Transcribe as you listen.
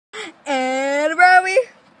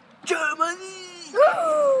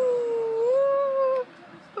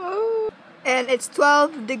and it's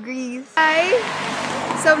 12 degrees. Hi!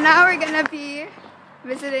 So now we're gonna be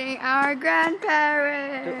visiting our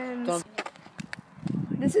grandparents.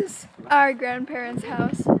 This is our grandparents'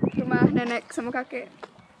 house, rumah nenek sama kakek.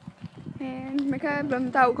 And mereka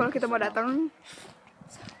belum tahu kalau kita mau datang.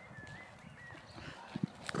 So,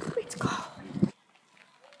 let's go.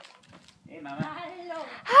 Hey, Mama. Hello.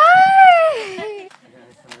 Hi!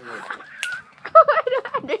 Oh, I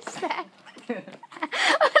don't understand.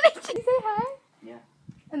 What did you say hi? Yeah.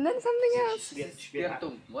 And then something else.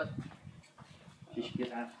 What? She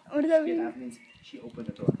spit out. What does that Spit mean? out means she opened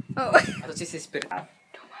the door. Oh. I thought she said spirit out.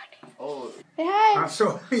 Oh. Say hi.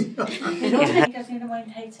 Sorry.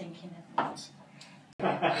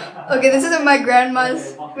 Okay, this isn't my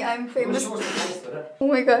grandma's. I'm famous. Oh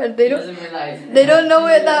my god, they don't know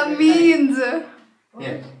what that means.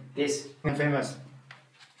 Yeah. This. I'm famous.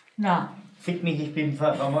 No. Fit me, ich bin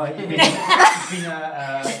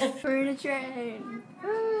We're in a train.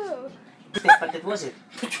 Oh. But that was it.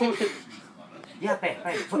 Yeah, hey.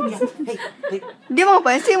 Dia mau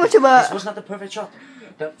apa sih? Mau coba? This was not the perfect shot.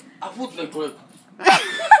 I would like good.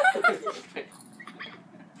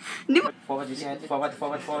 Dia Forward this head. Forward.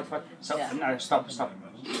 So, no, stop.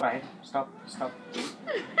 Right. Stop.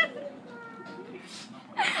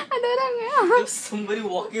 ada orang ya? There's somebody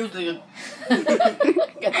walking with the...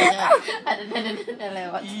 Katanya ada nenek-nenek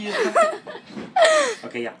lewat.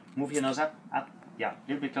 Okay, yeah. Move your nose up. Yeah, a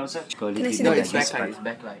little bit closer. Go a Can I little see bit the It's backlight, it's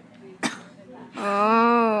backlight.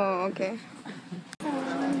 Oh, okay.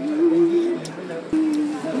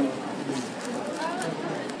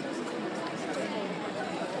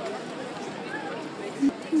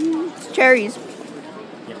 Cherries.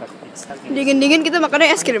 Yeah, but it's Dingin-dingin kita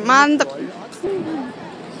makannya es krim, mantep.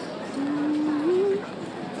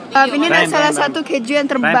 Ini adalah salah satu keju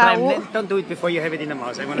yang terbau. Don't do it before you have it in the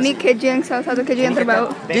mouth. I want to Ini keju yang salah satu keju yang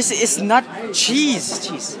terbau. This is not cheese.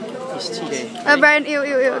 cheese. It's cheese. Brian, ew,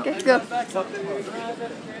 okay, go.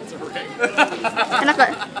 Enak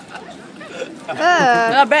gak?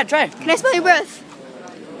 Not bad, try. Can I smell your breath?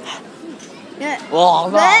 Yeah.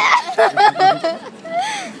 Oh, no.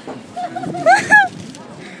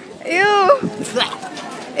 Ew.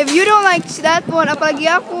 If you don't like that one,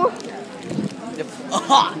 apalagi aku.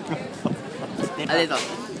 A little.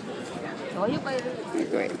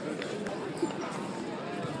 Great.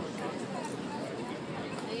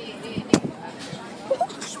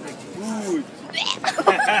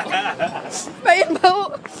 Main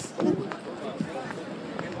bau.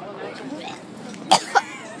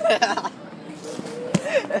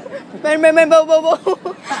 main bau.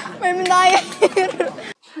 Main air.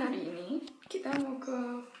 Hari ini kita lagi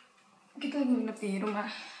nginep di rumah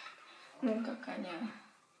kakaknya.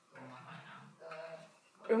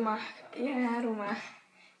 Rumah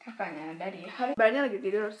kakaknya dari hari banyak lagi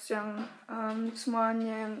tidur, terus yang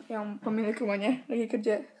semuanya yang pemilik rumahnya lagi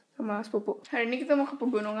kerja sama sepupu. Hari ini kita mau ke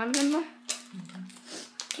pegunungan kan, mah?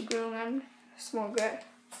 Pegunungan, semoga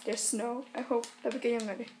there's snow, I hope, tapi kayaknya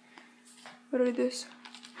enggak deh. What is this?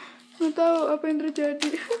 Nggak tahu apa yang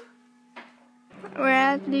terjadi. We're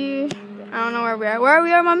at the, I don't know where we are. Where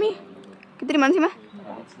we are, Mami? Kita di mana sih, Mah?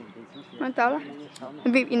 Nggak tahu lah.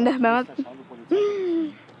 Tapi indah banget.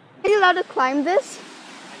 Are you allowed to climb this?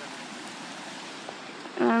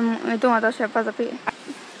 Itu nggak tahu siapa tapi.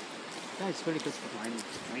 It's really good for climbing.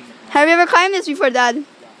 Have you ever climbed this before, Dad?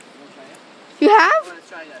 You have?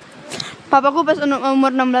 Papaku pas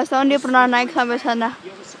umur 16 tahun dia pernah naik sampai sana.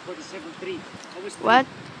 What?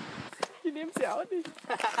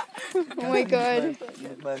 Oh my god.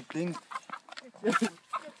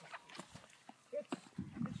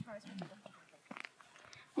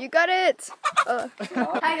 You got it.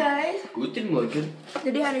 Hi guys. Guten Morgen.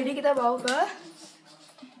 Jadi hari ini kita bawa ke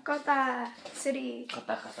kota City.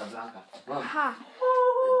 Kota Casablanca. Ha.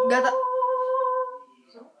 Gak tau.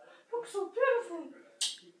 Looks so beautiful.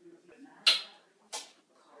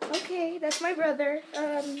 Okay, that's my brother.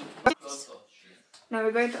 Now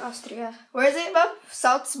we're going to Austria. Where is it, Bob?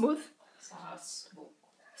 Salzburg.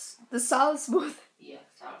 The Salzburg. Yeah,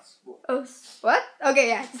 Salzburg. Oh, what?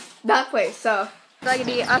 Okay, yeah, that place. So, lagi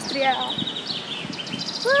di Austria.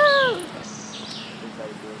 Woo!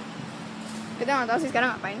 Kita nggak tahu sih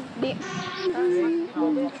sekarang ngapain.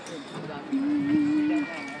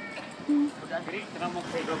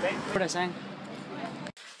 Udah sayang.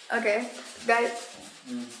 Okay, guys.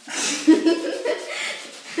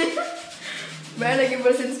 Brian lagi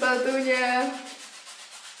bersihin sepatunya.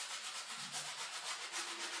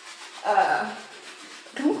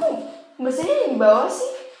 Kamu kok bersihin di bawah sih?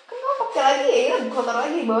 Kan kamu pakai lagi ya, kotor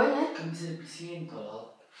lagi di bawahnya. Kan bisa dibersihin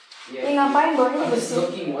kalau. Ngapain bawahnya bersih?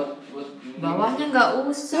 Looking what Bawahnya nggak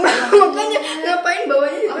usah. Makanya ngapain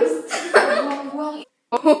bawahnya bersih? Buang-buang.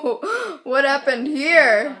 Oh, what happened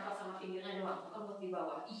here?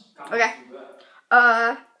 Oke.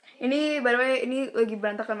 Ini by the way ini lagi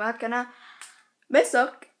berantakan banget karena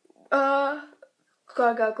besok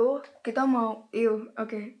keluarga aku kita mau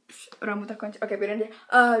rambut aku biarin deh.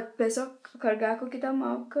 Besok keluarga aku kita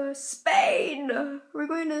mau ke Spain. We're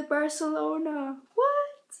going to Barcelona. What?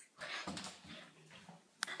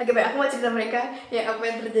 Oke, baik, aku mau cerita mereka yang apa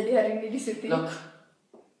yang terjadi hari ini di City. Look.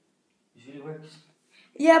 It really works.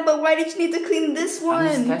 Yeah, but why did you need to clean this one?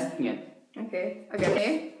 I'm just testing it. Oke.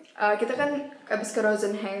 Kita kan habis ke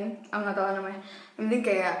Rosenheim, aku nggak tahu namanya. Yang penting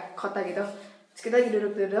kayak kota gitu. Terus kita lagi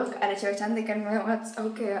duduk-duduk, ada cewek cantik kan lewat. Aku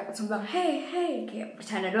kayak langsung bilang, hey, kayak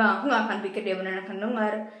bercanda doang. Aku nggak akan pikir dia benar akan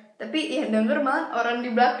dengar. Tapi ya denger malah orang di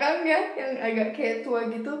belakangnya yang agak kayak tua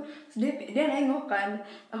gitu. Terus dia nengok kan.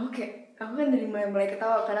 Aku kan dari mulai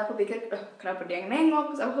ketawa karena aku pikir, kenapa dia yang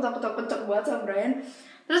nengok? Terus aku takut buat sama Brian.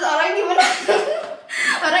 Terus orangnya gimana?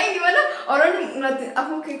 Orangnya ngeliatin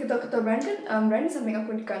aku kayak ketawa Brian kan. Brian di samping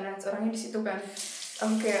aku di kanan, orangnya di situ kan.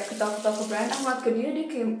 Aku kayak ketawa ke Brian, aku ngeliat ke dia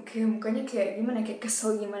kayak mukanya kayak gimana, kayak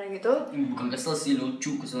kesel gimana gitu. Bukan kesel sih,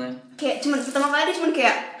 lucu keselnya. Kayak pertama kali dia cuman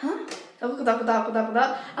kayak, hah? Aku ketawa.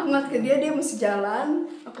 Aku ngeliat ke dia masih jalan.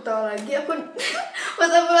 Aku tawa lagi, aku pas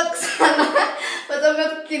aku ngeliat ke sana, pas aku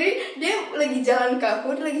ngeliat ke kiri, dia lagi jalan ke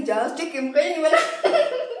aku, dia lagi jalan, cek mukanya gimana?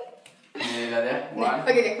 Lihat ya.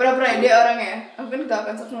 Oke, pura-pura dia orangnya. Aku kan ketawa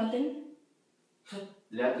kan, sok ngeliatin.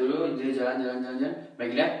 Lihat dulu dia jalan.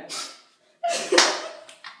 Baik lihat.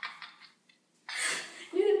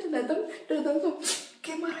 Dia datang tuh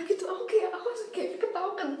kayak marah gitu. Aku kayak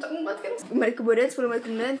ketawa kenceng banget kan. Kemudian 10 menit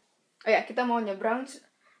kemudian, oh ya, kita mau nyebrang.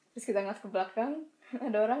 Terus kita ngeliat ke belakang,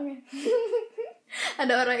 ada orangnya.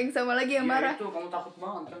 Ada orang yang sama lagi yang marah. Itu kamu takut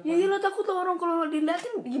banget kan? Ya lo takut lo orang kalau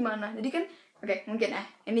diliatin gimana. Jadi kan, mungkin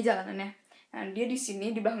ini jalanannya. Nah, dia di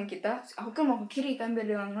sini di belakang kita. Aku kan mau ke kiri kan biar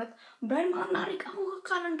dia nggak ngeliat. Brian malah narik aku ke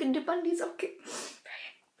kanan ke depan dia oke.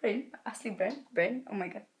 Brian, asli Brian, oh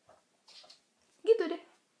my god. Gitu deh.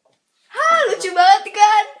 Lucu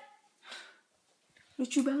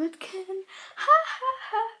banget kan?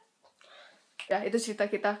 Hahaha. Ya, itu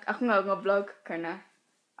cerita kita. Aku nggak nge-vlog karena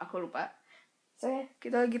aku lupa. So ya,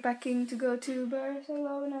 kita lagi packing to go to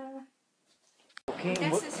Barcelona. Okay,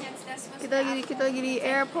 Kita lagi di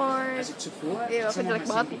airport. Iya, aku jelek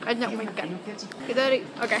banget mukanya, oh my god. Kita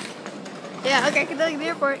lagi di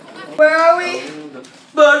airport. Where are we?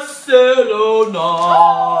 Barcelona.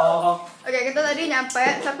 Oke, kita tadi nyampe.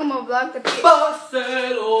 So aku mau vlog tapi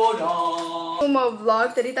Barcelona.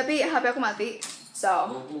 tapi HP aku mati.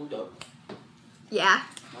 So, yeah.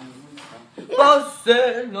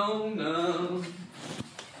 Barcelona.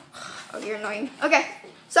 Oh, you're annoying. Okay,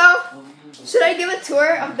 so should I give a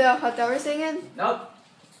tour of the hotel we're staying in? Nope.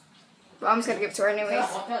 Well, I'm just gonna give a tour anyways.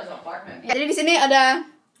 Hotel is apartment. Ya, jadi di sini ada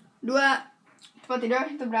 2 tempat tidur.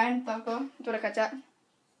 Itu Brian, itu aku. Itu ada kaca.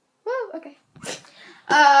 Woo, okay.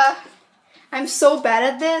 I'm so bad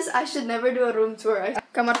at this. I should never do a room tour.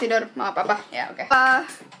 Kamar tidur, maaf apa? Ya, okay.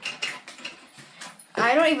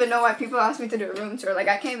 I don't even know why people ask me to do a room tour.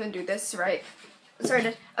 Like I can't even do this right. Sorry.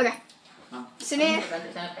 Okay. Sini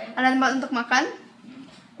ada tempat untuk makan.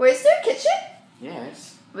 Wait, is there a kitchen?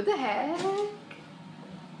 Yes. What the heck?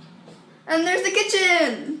 And there's the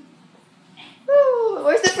kitchen. Woo,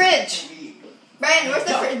 where's the fridge? Brian, where's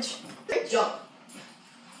the fridge? There's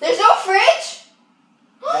no fridge?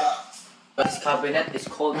 This cabinet is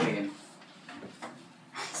cold again.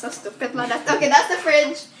 So stupid, man. That's the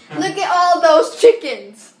fridge. Look at all those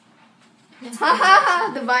chickens.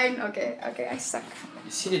 Hahaha, the vine. Okay, I suck.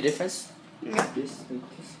 You see the difference? Yeah. This.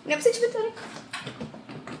 Nggak bisa cepet.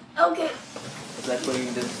 Okay. It's like putting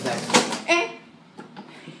this snack.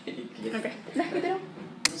 Okay, nah gitu dong.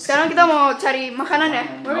 Sekarang kita mau cari makanan ya.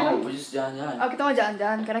 No, we just jalan-jalan. Oh, kita mau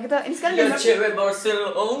jalan-jalan karena kita ini sekarang Ya, jam berapa? cewek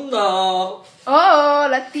Barcelona. Oh,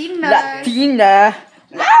 Latina.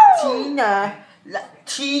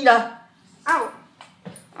 Ow.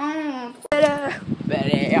 Better.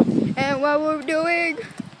 And what we're doing?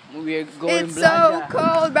 We're going It's so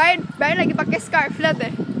cold. Brian lagi pakai scarf, lihat deh.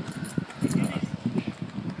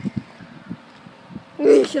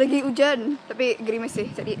 Wih, lagi hujan, tapi gerimis sih,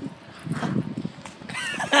 jadi.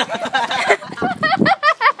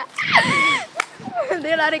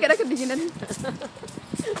 Dia lari karena kedinginan.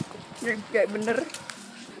 Gak bener.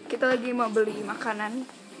 Kita lagi mau beli makanan.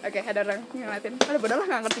 Oke, ada orang yang ngeliatin. Ada bodoh lah,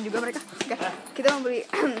 gak ngerti juga mereka. Oke, kita mau beli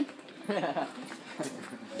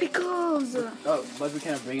pickles. Oh, but we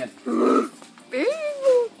cannot bring it.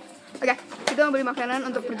 Oke, Kita mau beli makanan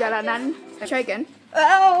untuk perjalanan. Try again.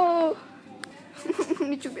 Oh,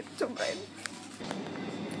 dicubit, cobain.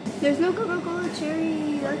 There's no Coca-Cola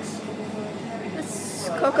cherry. That's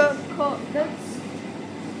Coca-Cola. That's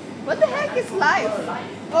what the heck is life?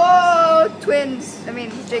 Oh, twins. I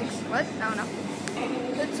mean, jigs. What? I don't know.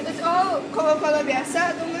 It's all Coca-Cola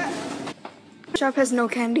biasa atau enggak? Shop has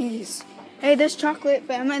no candies. Hey, there's chocolate,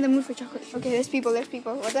 but I'm not in the mood for chocolate. Okay, there's people.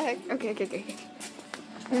 What the heck? Okay.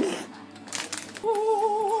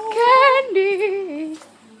 Candy.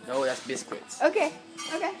 No, that's biscuits. Okay.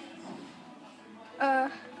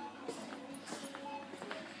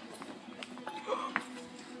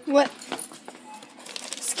 What?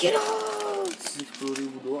 Skittles.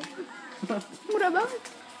 10.000 doang. Murah banget.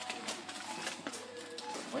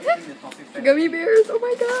 Gummy bears. Oh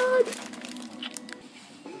my god.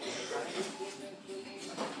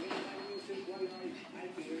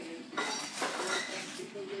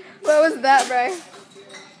 What was that, bro?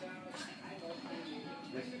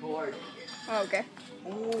 Oh, okay.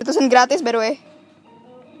 Itu gratis, by the way.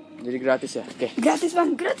 Jadi gratis ya? Oke. Gratis,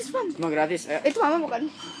 Bang. Cuma gratis. Ayo. Itu mama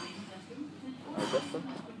bukan?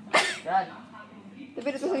 Tapi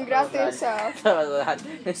ditulisin gratis, ya.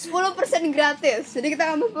 10% gratis. Jadi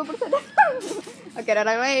kita ambil 10%. Oke, ada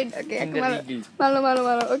orang lain. Oke, aku malu.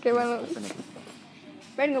 Oke, malu.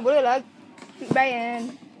 Brian nggak boleh lah.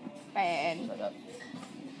 Brian.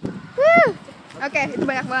 Oke, itu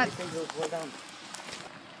banyak banget.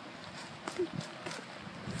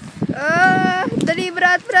 Tadi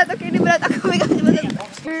berat. Oke, ini berat. Aku pegang cepat.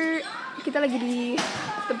 Kita lagi di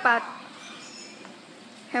tempat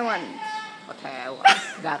hewan.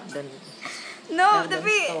 Garden. No,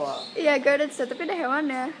 tapi iya garden store, tapi ada hewan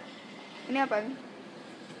ya. Ini apa?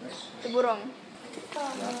 Itu burung.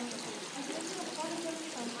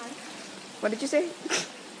 What did you say?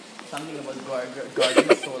 Something about garden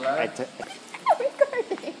solar.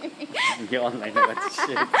 You're online about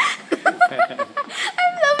shit.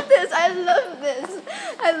 I love this.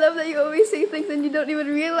 I love that you always say things and you don't even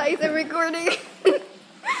realize I'm recording.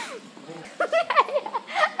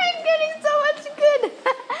 I'm getting so much good.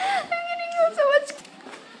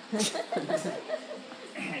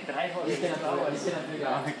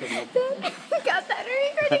 Got that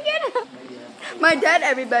recording again. My dad,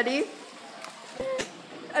 everybody.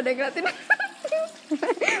 Ada yang ngeliatin.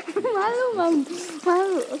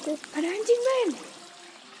 Malu. Oke. Ada anjing, Ben.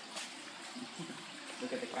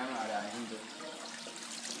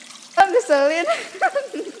 I'm ngeselin.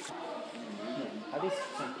 Habis,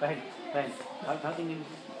 Brian. How tingin?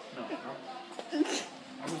 No.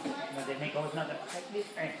 But they make always not like this.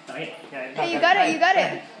 Hey, you got it.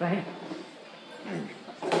 Brian.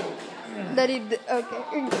 Okay.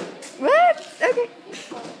 What? Okay.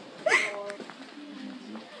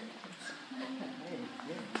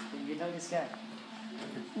 You know this guy?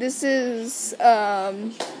 This is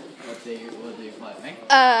What do you call it, Meg?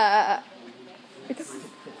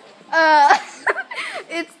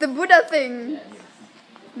 it's the Buddha thing.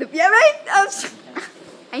 Yeah, right?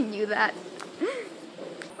 I knew that.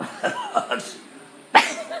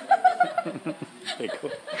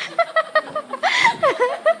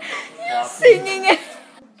 You're singing it.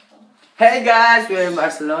 Hey guys, we're in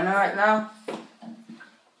Barcelona right now.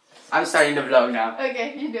 I'm starting the vlog now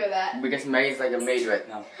Okay, you do that. because Meg is like a maid right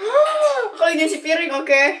now. Kalau nyuci piring,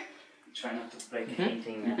 oke. Try not to break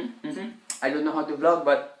anything, man. I don't know how to vlog,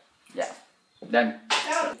 but yeah, done.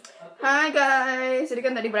 Hai guys, jadi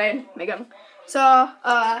kan tadi Brian megang. So,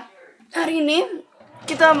 hari ini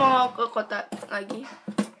kita mau ke kota lagi.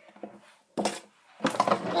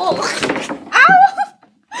 Oh,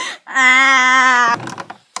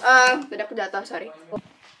 beda aku jatuh, sorry.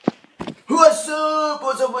 What's up?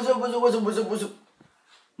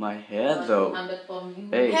 My hair though.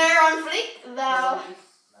 Hey, Hair on fleek, though.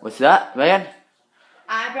 what's that, Ryan?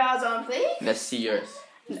 Eyebrows on fleek. Let's see yours.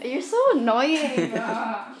 You're so annoying.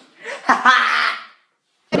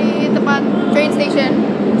 Di tempat train station.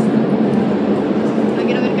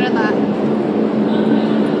 Lagi nungguin kereta.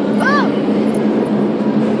 Wow.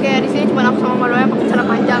 Oke, di sini cuma aku sama Malu yang pakai celana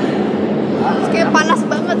panjang. Terus kayak panas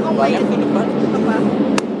banget, oh my god. Apa?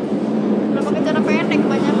 Udah pakai celana pendek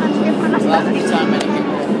kebanyakan, terus kayak panas banget.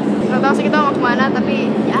 Gak tau sih kita mau kemana, tapi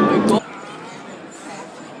ya.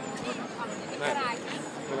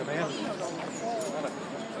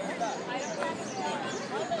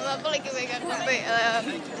 Aku lagi pegang HP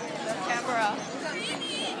kamera.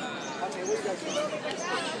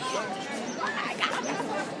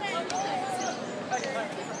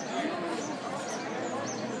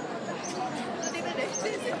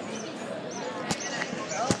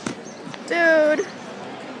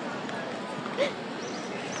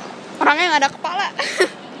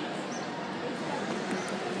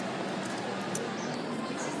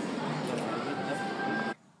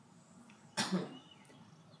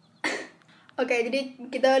 Oke, jadi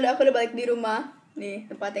aku udah balik di rumah nih,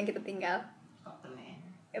 tempat yang kita tinggal.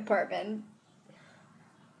 Apartment.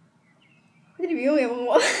 Aku jadi bingung ya mau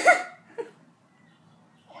ngomong.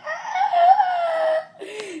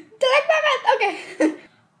 Jelek banget.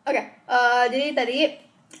 Oke. Jadi tadi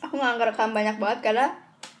aku nggak ngerekam banyak banget karena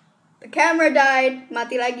the camera died,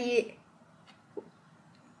 mati lagi.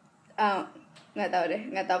 Nggak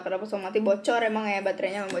tahu kenapa so mati, bocor emang ya,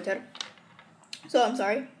 baterainya emang bocor. So I'm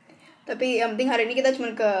sorry. Tapi yang penting hari ini kita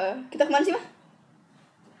kemana sih, Mah?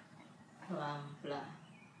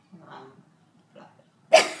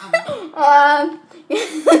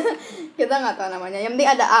 Kita nggak tahu namanya. Yang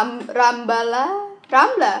penting ada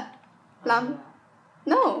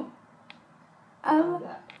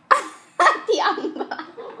Tiamba.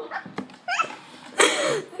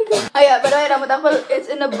 Ayo, padahal rambut aku it's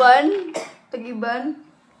in a bun, pergi bun.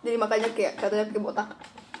 Jadi makanya kayak katanya pakai botak.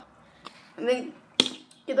 Yang penting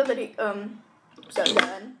kita tadi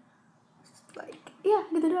jalan-jalan. Like, iya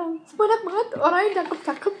gitu doang. Banyak banget orangnya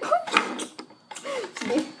cakep-cakep.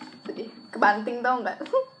 sedih kebanting tau nggak?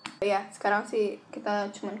 Ya sekarang sih kita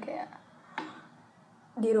cuman kayak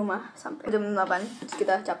di rumah sampai jam 8. Terus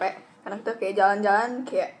kita capek karena kita kayak jalan-jalan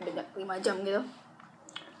kayak banyak 5 jam gitu.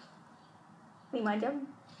 5 jam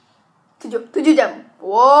 7 jam.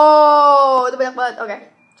 Wow, itu banyak banget. Oke,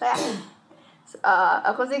 saya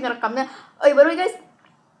aku sih ngerekamnya. Oh iya, baru guys,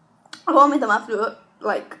 aku mau minta maaf dulu.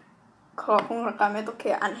 Like, kalau aku ngerekamnya tuh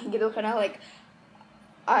kayak aneh gitu karena like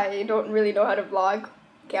I don't really know how to vlog.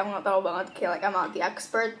 Kayak aku nggak tahu banget, kayak like I'm not the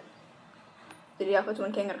expert. Jadi aku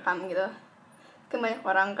cuma kayak ngerekam gitu. Kan banyak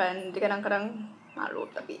orang kan, jadi kadang-kadang malu,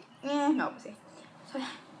 tapi nggak apa sih. So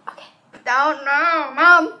okay. Don't know,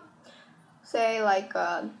 Mom. Say like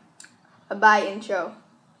a bye intro.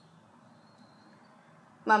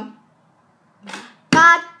 Mom.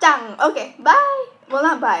 Kacang. Okay, bye. Well,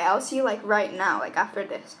 not bye. I'll see you like right now, like after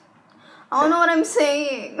this. I don't know what I'm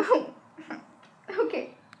saying.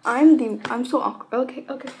 Okay. I'm so awkward. Okay.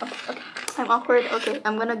 I'm awkward. Okay,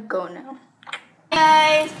 I'm gonna go now.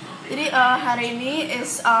 Guys, jadi hari ini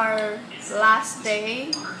is our last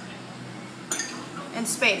day in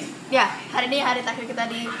Spain. Ya, hari ini hari terakhir kita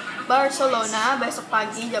di Barcelona. Besok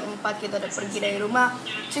pagi jam 4 kita udah pergi dari rumah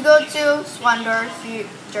to go to Swandorf,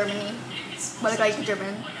 Germany. Balik lagi ke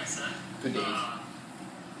Jerman. 2 days.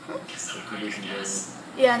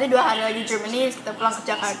 Iya, nanti 2 hari lagi Germany, terus kita pulang ke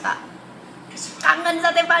Jakarta. Kangen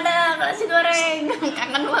sate padang, nasi goreng,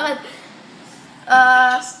 kangen banget.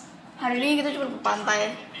 Hari ini kita cuma ke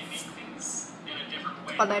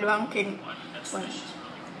pantai doang, King.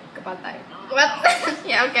 Ke pantai. What?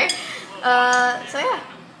 Ya oke. So ya,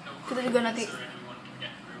 kita juga nanti.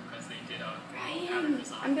 Ryan,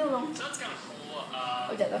 ambil dong.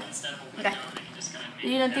 Oh jatuh. Oke.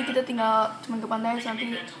 Jadi nanti kita tinggal cuma ke pantai,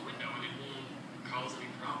 nanti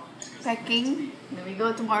packing, then we go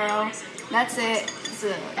tomorrow. That's it.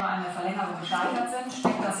 Eine Verlängerung gescheitert sind,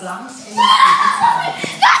 steckt das Land in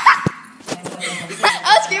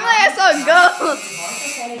I was screaming like I saw a ghost.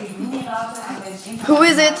 Who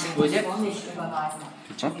is it?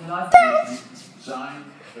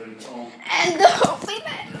 And the hopefully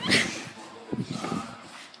that.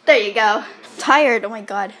 There you go. Tired. Oh my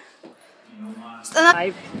god.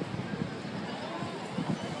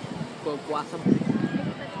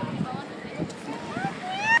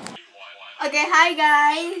 Okay, hi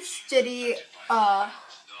guys. Jadi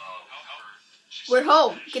we're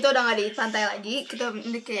home. Kita udah nggak di pantai lagi. Kita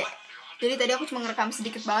kayak, jadi tadi aku cuma ngerekam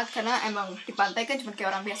sedikit banget karena emang di pantai kan cuma kayak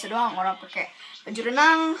orang biasa doang, orang pakai baju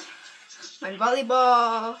renang, main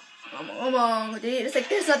volleyball, ngomong-ngomong. Jadi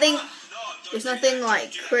there's nothing like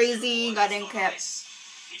crazy, nggak ada yang kayak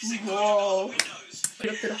wow,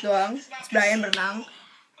 duduk-duduk doang. Brian berenang,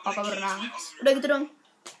 Papa berenang, udah gitu dong.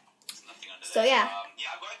 So yeah,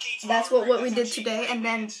 that's what we did today. And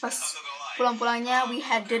then pas pulang-pulangnya we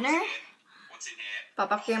had dinner.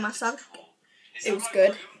 Papa yang masak. It was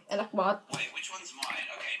good. Enak banget.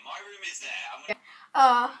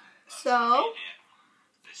 So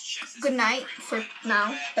good night for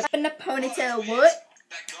now. In a ponytail, what?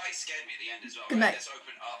 Good night.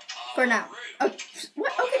 For now. Oh,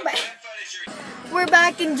 what? Okay, bye. We're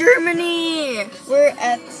back in Germany. We're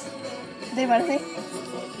at. Dari mana sih?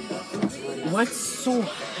 What's so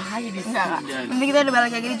high di sini? Enggak. Nanti kita udah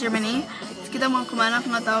balik lagi di Germany. Terus kita mau kemana? Aku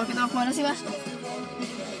nggak tahu. Kita mau kemana sih, Mas?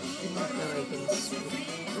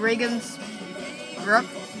 Regensburg,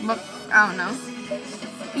 but I don't know.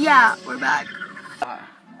 Yeah, we're back.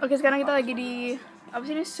 Oke, sekarang kita lagi di apa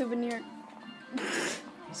sih ini, souvenir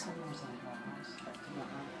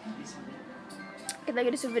Kita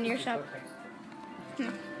lagi di souvenir shop.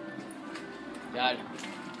 Dad.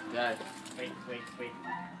 Wait.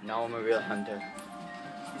 Now I'm a real hunter.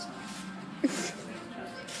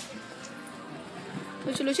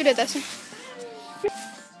 Lucu-lucu deh tasnya.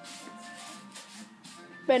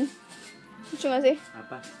 Ben, lucu gak sih?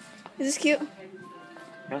 Apa? This is cute.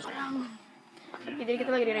 Yes. Jadi kita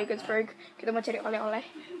lagi di Regensburg. Kita mau cari oleh-oleh.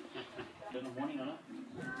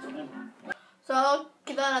 So,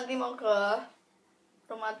 kita nanti mau ke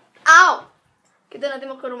rumah... Kita nanti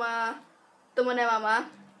mau ke rumah temennya Mama.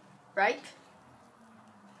 Right?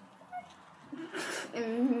 Bukan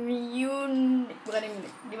in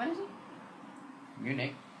Munich. Di mana sih?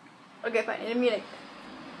 Munich. Okay, fine. In Munich.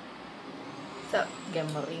 So,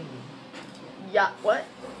 Gamering. yeah, what?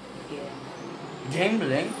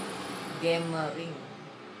 Gambling? Gamering.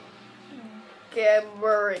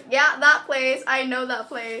 Gameyourvideo. Yeah, that place. I know that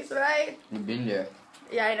place, right? You've been there.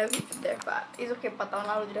 Yeah, I know he's there, but it's okay. 4 tahun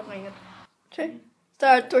lalu jadi aku ingat. Okay.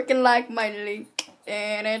 Start twerking like my link.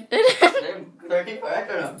 Twerking correct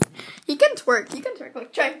or no? You can twerk.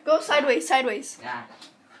 Like, try. Go sideways. Yeah.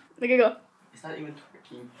 Okay, go. It's not even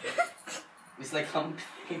twerking. It's like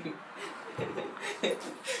humping.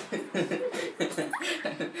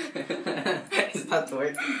 It's not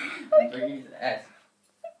twerking. Twerking is ass.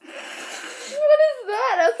 What is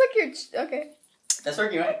that? That's like your... Okay. That's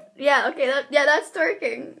twerking, right? Yeah, okay. That's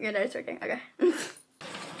twerking. Yeah, that's twerking. Okay.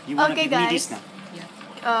 You wanna Okay, give me guys. this now?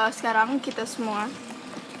 Sekarang kita semua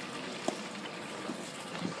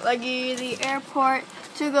lagi di airport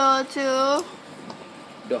to go to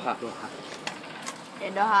Doha. ya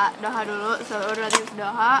Doha dulu. So udah di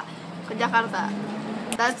Doha ke Jakarta.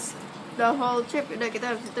 That's the whole trip. Udah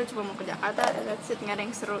kita habis itu cuma mau ke Jakarta. That's it, nggak ada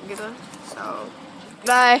yang seru gitu. So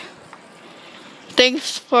bye.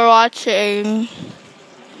 Thanks for watching.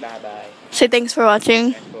 Bye. Say thanks for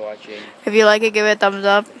watching. Thanks for watching. If you like it, give it a thumbs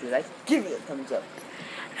up If you like, give it a thumbs up.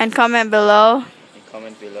 and comment below. And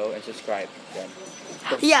comment below and subscribe. Then.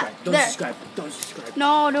 Yeah, there. Don't subscribe.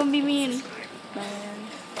 No, don't be mean. Man.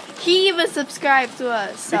 He even subscribed to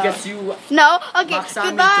us. So. Because you No, okay, Maksa me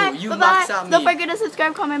goodbye. too. You Bye-bye. maksa me. Don't forget to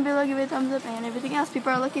subscribe, comment below, give it a thumbs up, and everything else.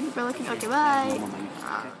 People are looking. Okay, bye.